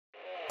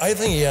I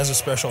think he has a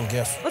special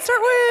gift. Let's start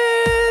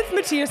with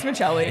Matias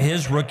Maccelli.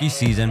 His rookie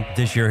season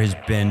this year has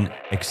been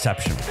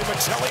exceptional.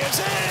 Maccelli is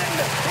in.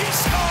 He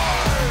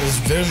scores. His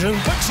vision,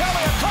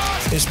 Maccelli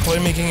across. his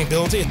playmaking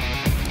ability.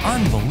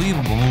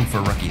 Unbelievable move for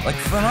a rookie. Like,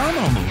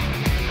 phenomenal move.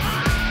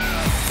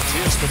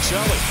 Matias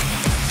Maccelli.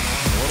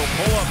 A little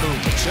pull-up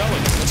move. Maccelli.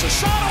 It's a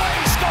shot away.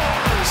 He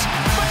scores.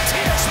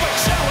 Matias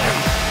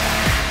Maccelli.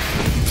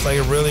 Play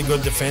really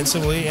good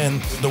defensively,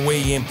 and the way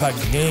he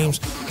impacted games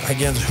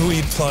against who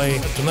he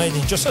played tonight.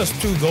 He just has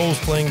 2 goals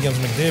playing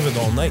against McDavid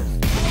all night.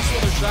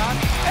 With a shot,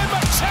 and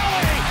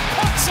Maccelli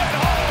puts it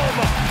home.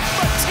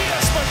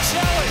 Matias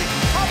Maccelli.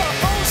 How about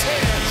those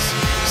hands?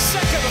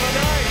 Second of the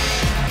night.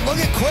 Look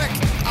at Quick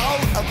out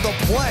of the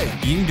play.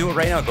 You can do it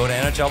right now. Go to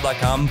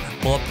NHL.com,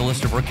 pull up the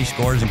list of rookie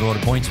scores, and go to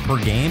points per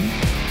game.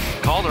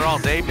 Calder all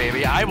day,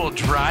 baby. I will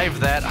drive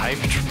that hype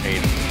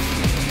train.